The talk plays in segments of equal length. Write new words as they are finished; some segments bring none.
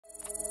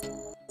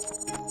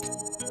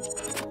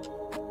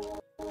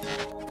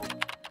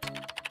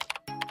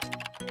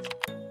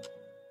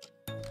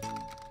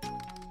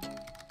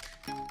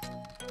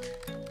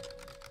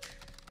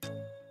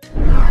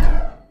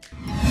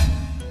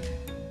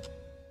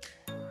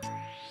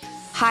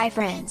Hi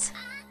friends!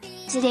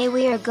 Today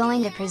we are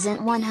going to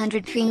present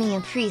 100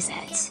 premium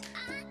presets.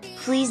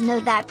 Please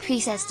note that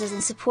presets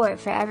doesn't support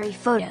for every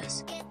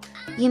photos.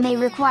 You may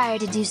require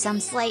to do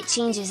some slight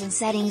changes in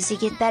settings to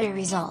get better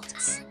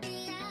results.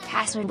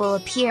 Password will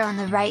appear on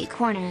the right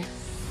corner.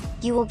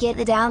 You will get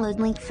the download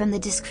link from the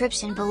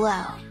description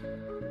below.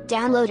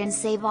 Download and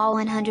save all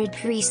 100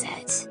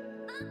 presets.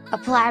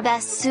 Apply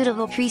best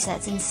suitable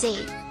presets and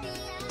save.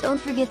 Don't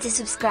forget to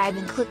subscribe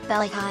and click bell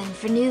icon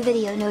for new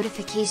video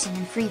notification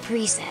and free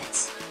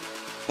presets.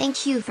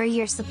 Thank you for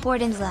your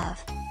support and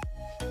love.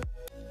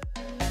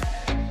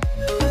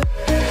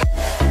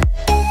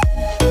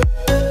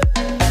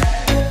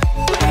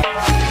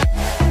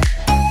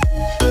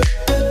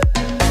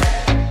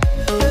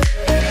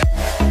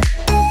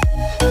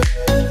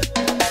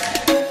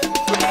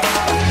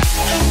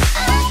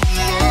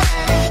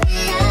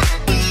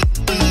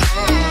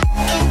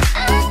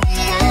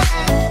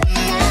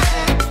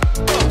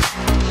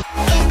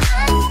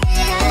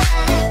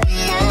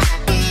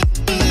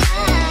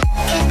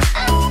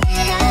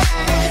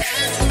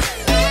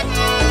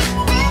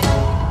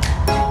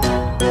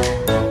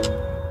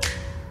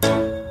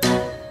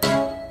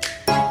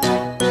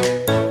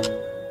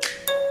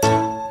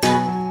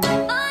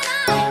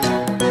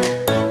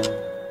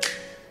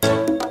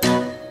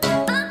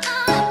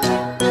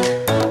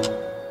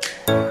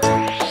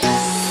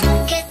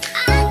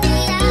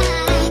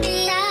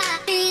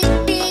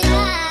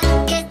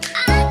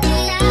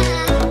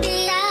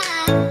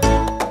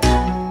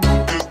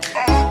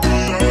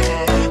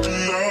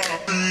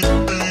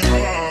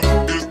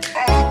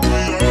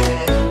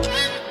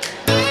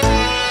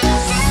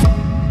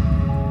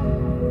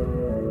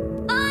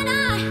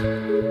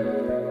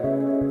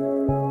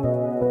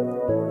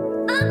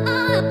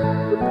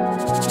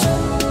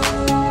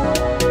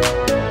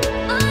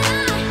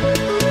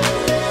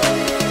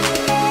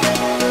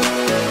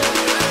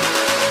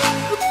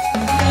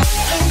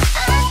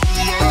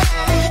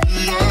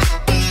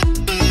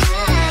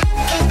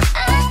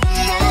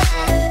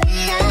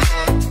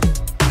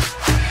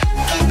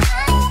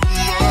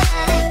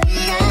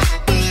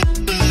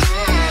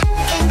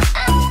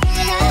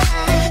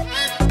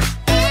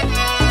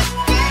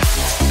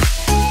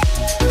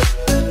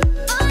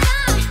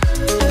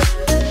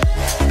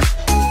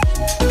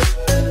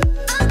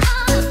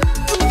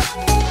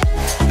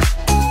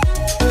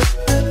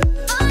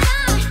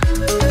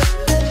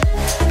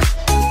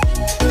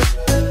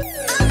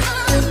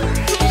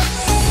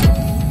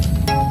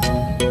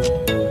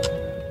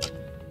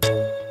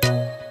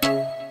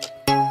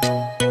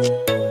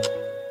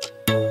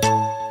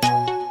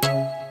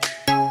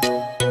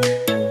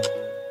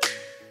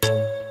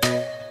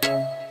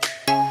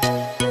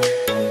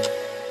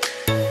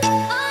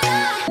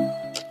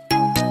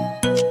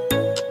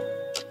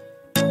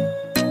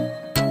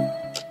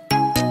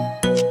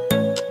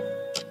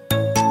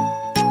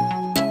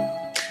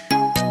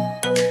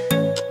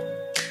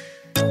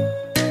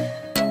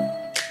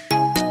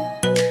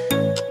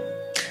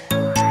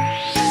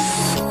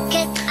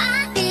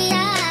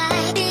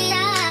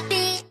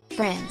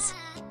 Friends!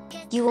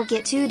 You will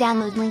get 2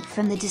 download link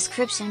from the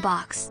description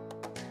box.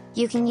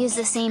 You can use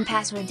the same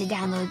password to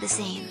download the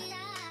same.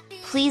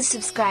 Please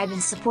subscribe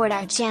and support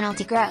our channel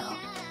to grow.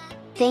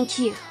 Thank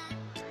you!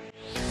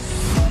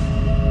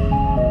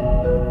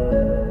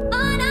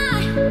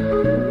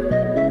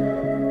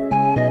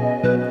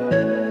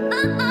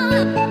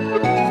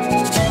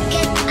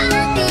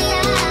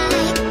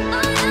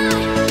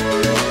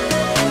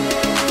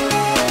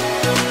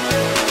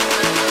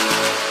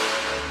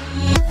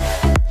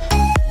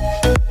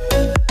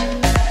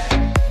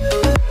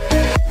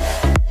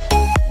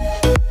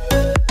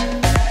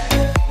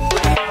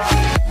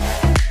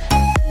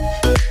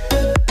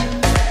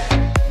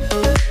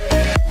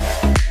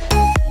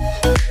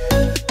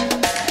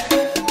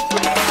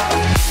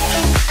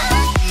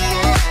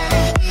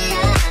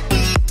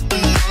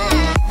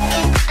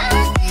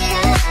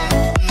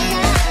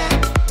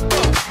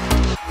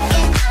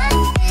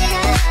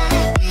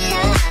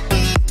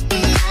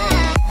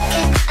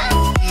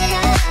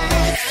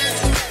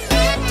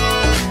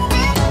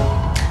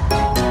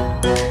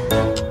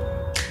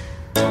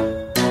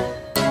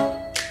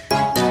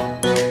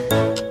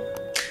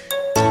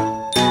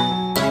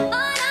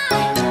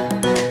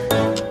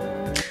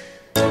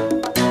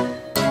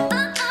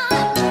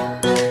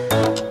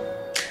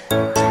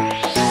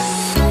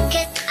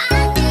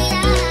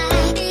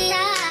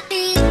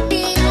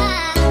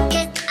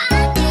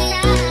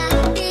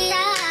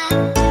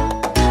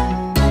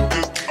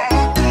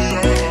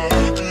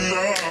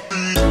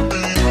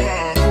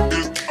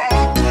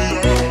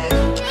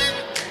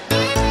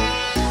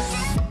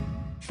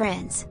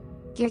 Friends!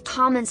 Your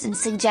comments and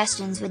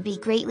suggestions would be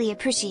greatly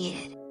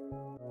appreciated.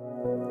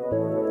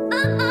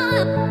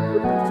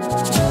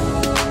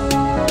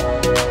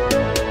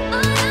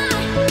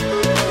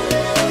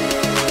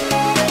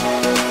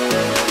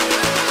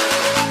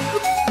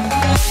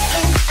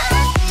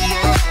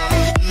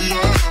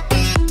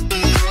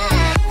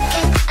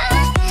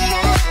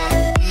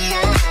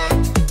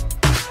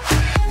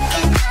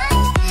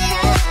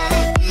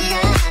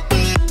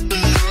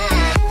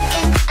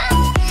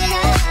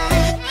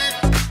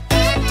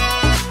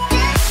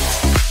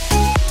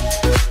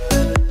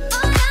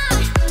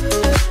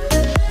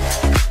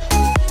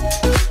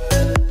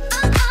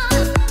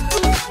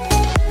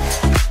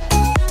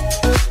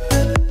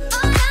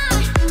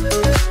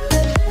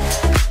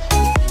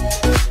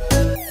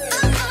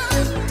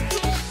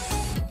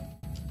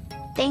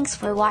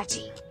 for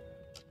watching.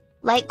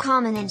 Like,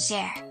 comment and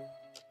share.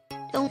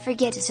 Don't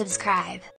forget to subscribe.